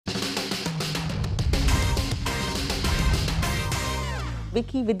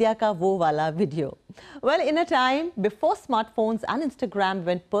Vicky Vidya ka wo wala video. Well, in a time before smartphones and Instagram,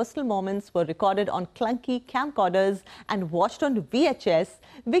 when personal moments were recorded on clunky camcorders and watched on VHS,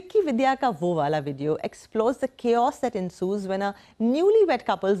 Vicky Vidya ka wo wala video explores the chaos that ensues when a newlywed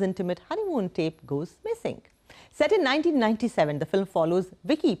couple's intimate honeymoon tape goes missing. Set in 1997, the film follows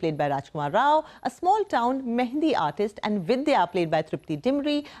Vicky, played by Rajkummar Rao, a small-town Mehndi artist, and Vidya, played by Tripti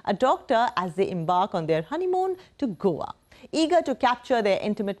Dimri, a doctor, as they embark on their honeymoon to Goa. Eager to capture their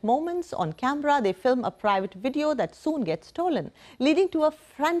intimate moments on camera, they film a private video that soon gets stolen, leading to a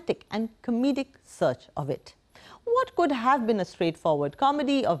frantic and comedic search of it. What could have been a straightforward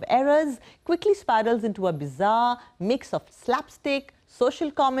comedy of errors quickly spirals into a bizarre mix of slapstick,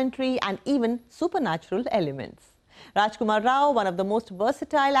 social commentary and even supernatural elements. Rajkummar Rao, one of the most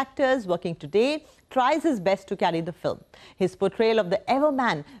versatile actors working today, tries his best to carry the film. His portrayal of the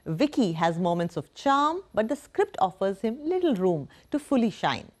everman Vicky has moments of charm, but the script offers him little room to fully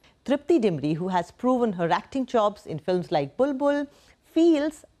shine. Tripti Dimri, who has proven her acting chops in films like Bulbul,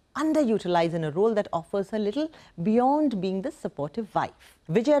 feels underutilized in a role that offers her little beyond being the supportive wife.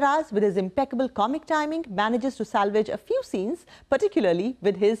 Vijay Raj, with his impeccable comic timing, manages to salvage a few scenes, particularly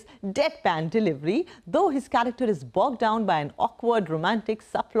with his deadpan delivery, though his character is bogged down by an awkward romantic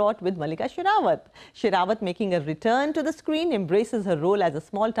subplot with Mallika Sherawat. Sherawat, making a return to the screen, embraces her role as a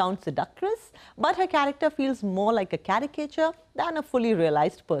small-town seductress, but her character feels more like a caricature than a fully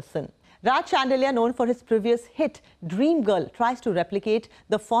realized person. Raaj Shaandilyaa, known for his previous hit Dream Girl, tries to replicate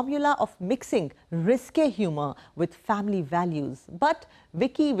the formula of mixing risque humor with family values. But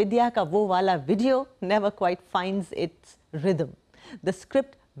Vicky Vidya ka wo wala video never quite finds its rhythm. The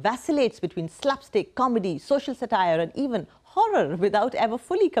script vacillates between slapstick, comedy, social satire and even horror without ever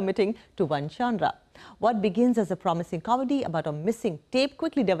fully committing to one genre. What begins as a promising comedy about a missing tape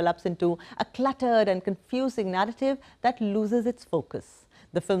quickly develops into a cluttered and confusing narrative that loses its focus.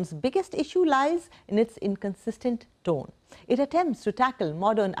 The film's biggest issue lies in its inconsistent tone. It attempts to tackle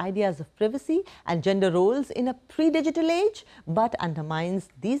modern ideas of privacy and gender roles in a pre-digital age, but undermines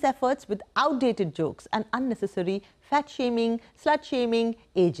these efforts with outdated jokes and unnecessary fat-shaming, slut-shaming,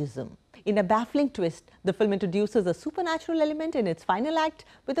 ageism. In a baffling twist, the film introduces a supernatural element in its final act,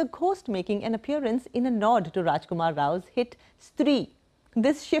 with a ghost making an appearance in a nod to Rajkummar Rao's hit Stree.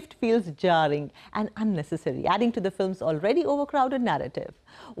 This shift feels jarring and unnecessary, adding to the film's already overcrowded narrative.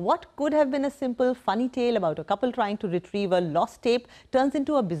 What could have been a simple, funny tale about a couple trying to retrieve a lost tape turns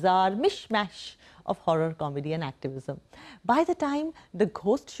into a bizarre mishmash of horror, comedy and activism. By the time the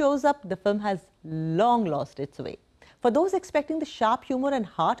ghost shows up, the film has long lost its way. For those expecting the sharp humor and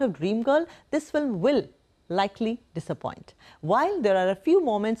heart of Dream Girl, this film will likely disappoint. While there are a few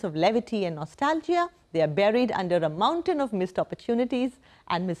moments of levity and nostalgia, they are buried under a mountain of missed opportunities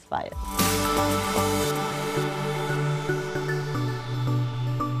and misfires.